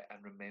 and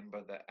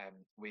remember that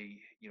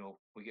we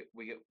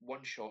get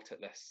one shot at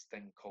this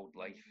thing called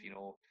life.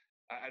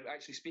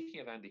 Actually,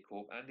 speaking of Andy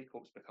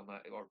Cope's become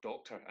or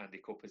Dr. Andy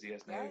Cope as he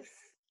is now. Yes.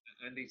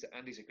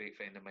 Andy's a great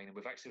friend of mine, and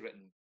we've actually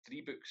written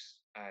 3 books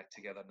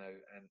together now,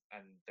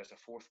 and there's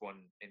a 4th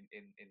one in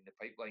the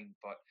pipeline.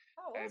 But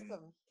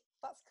awesome,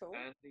 that's cool.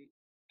 Andy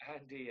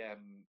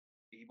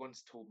he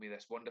once told me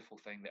this wonderful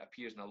thing that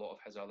appears in a lot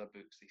of his other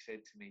books. He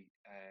said to me,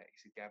 he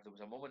said, Gav, there was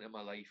a moment in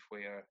my life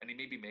where, and he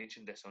maybe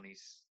mentioned this on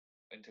his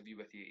interview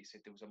with you, he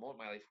said, there was a moment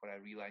in my life where I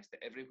realised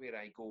that everywhere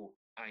I go,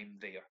 I'm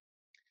there.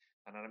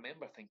 And I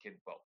remember thinking,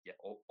 well, yeah,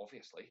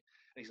 obviously.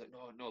 And he's like,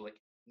 no,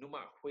 like, no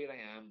matter where I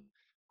am,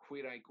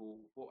 where I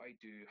go, what I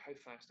do, how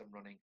fast I'm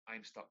running,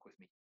 I'm stuck with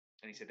me.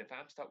 And he said, if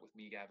I'm stuck with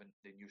me, Gavin,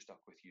 then you're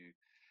stuck with you.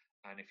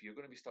 And if you're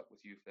going to be stuck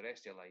with you for the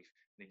rest of your life,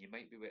 then you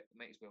might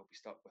as well be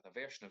stuck with a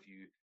version of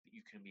you that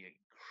you can be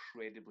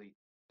incredibly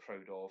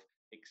proud of,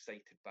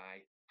 excited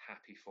by,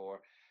 happy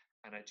for.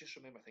 And I just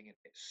remember thinking,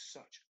 it's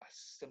such a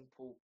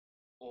simple,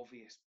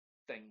 obvious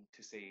thing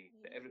to say,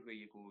 that everywhere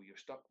you go,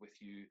 you're stuck with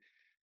you.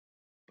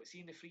 But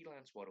see, in the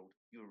freelance world,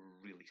 you're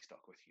really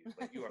stuck with you.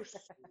 Like, you are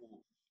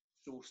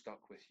so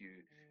stuck with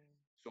you.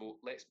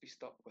 So let's be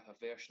stuck with a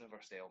version of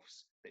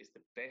ourselves that is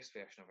the best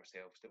version of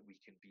ourselves that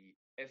we can be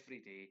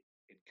every day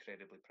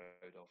incredibly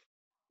proud of.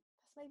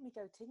 That's made me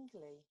go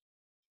tingly.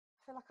 I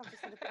feel like I've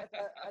just had a bit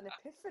of an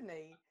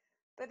epiphany.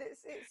 But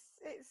it's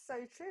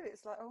so true.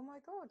 It's like, oh my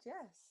God,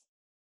 yes.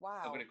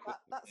 Wow,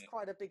 that's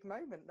quite a big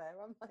moment there.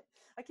 I'm like,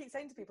 I keep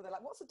saying to people, they're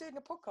like, what's doing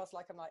a podcast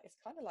like? I'm like, it's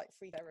kind of like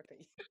free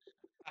therapy.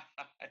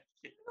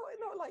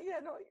 Yeah. not like,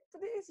 yeah, not, but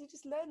it is, you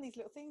just learn these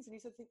little things and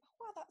you sort of think,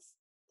 oh, wow,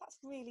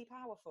 that's really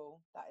powerful.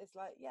 That is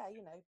like, yeah,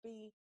 you know,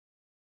 be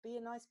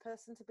a nice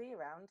person to be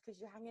around because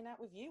you're hanging out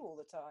with you all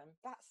the time.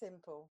 That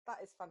simple. That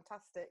is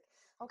fantastic.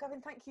 Oh, Gavin,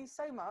 thank you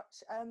so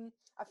much.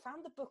 I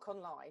found the book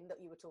online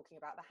that you were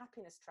talking about. The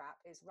Happiness Trap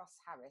is Russ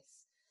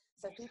Harris.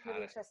 So if people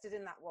are interested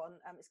in that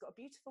one, it's got a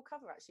beautiful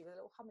cover actually with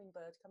a little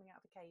hummingbird coming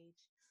out of a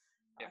cage.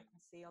 Yep. I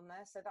can see on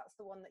there. So that's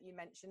the one that you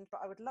mentioned.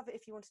 But I would love it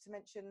if you wanted to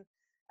mention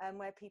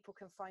where people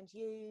can find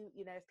you.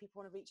 You know, if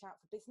people want to reach out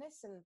for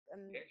business and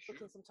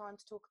booking some time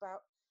to talk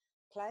about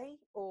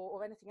play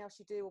or anything else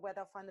you do, or where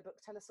they'll find the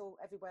book. Tell us all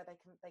everywhere they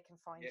can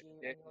find you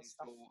and your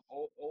stuff.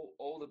 So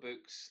all the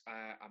books,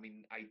 I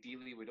mean,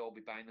 ideally we'd all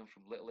be buying them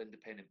from little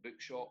independent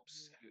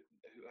bookshops,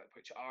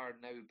 which are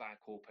now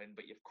back open,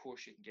 but of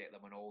course you can get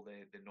them on all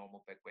the normal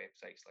big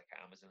websites like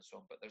Amazon and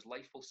so on. But there's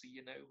Life Will See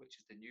You Now, which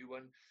is the new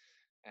one.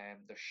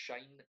 There's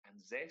Shine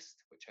and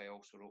Zest, which I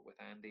also wrote with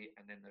Andy,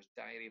 and then there's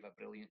Diary of a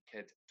Brilliant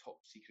Kid,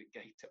 Top Secret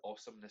Guide to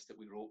Awesomeness that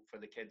we wrote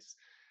for the kids.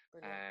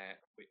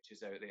 Which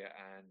is out there,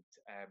 and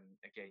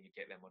again, you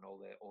get them on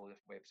all the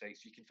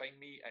websites. You can find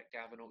me at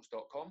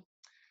gavinoates.com.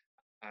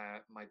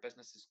 My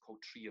business is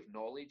called Tree of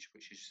Knowledge,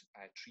 which is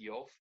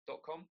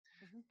treeof.com.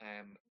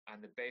 And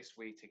the best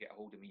way to get a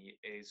hold of me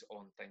is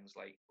on things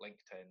like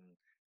LinkedIn,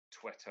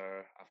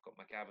 Twitter. I've got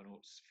my Gavin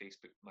Oates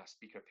Facebook, my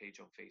speaker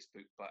page on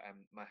Facebook, but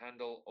my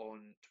handle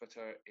on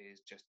Twitter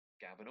is just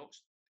Gavin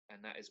Oates, and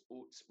that is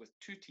Oates with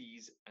 2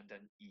 T's and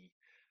an E.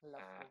 And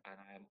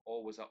I am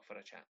always up for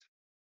a chat.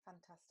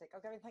 Fantastic. Oh,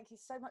 Gavin, thank you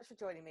so much for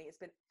joining me. It's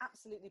been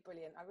absolutely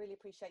brilliant. I really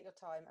appreciate your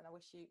time, and I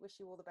wish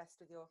you all the best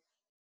with your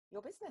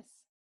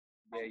business.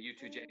 Yeah, you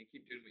too, Jenny.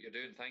 Keep doing what you're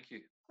doing. Thank you.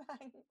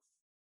 Thanks.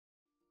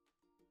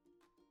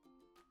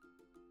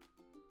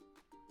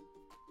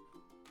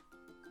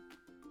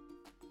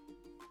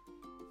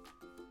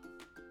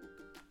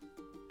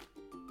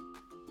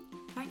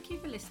 Thank you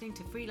for listening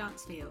to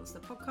Freelance Feels, the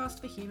podcast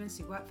for humans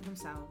who work for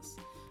themselves.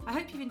 I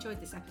hope you've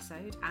enjoyed this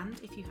episode, and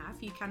if you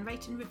have, you can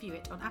rate and review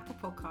it on Apple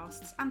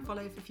Podcasts and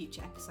follow for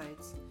future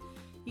episodes.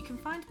 You can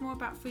find more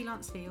about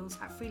Freelance Feels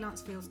at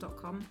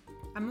freelancefeels.com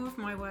and more of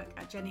my work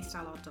at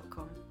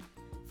jennystallard.com.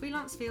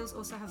 Freelance Feels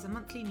also has a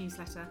monthly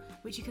newsletter,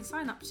 which you can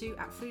sign up to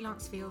at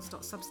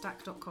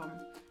freelancefeels.substack.com.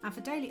 And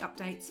for daily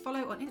updates,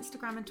 follow on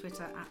Instagram and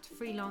Twitter at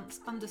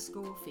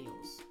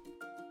freelance_feels.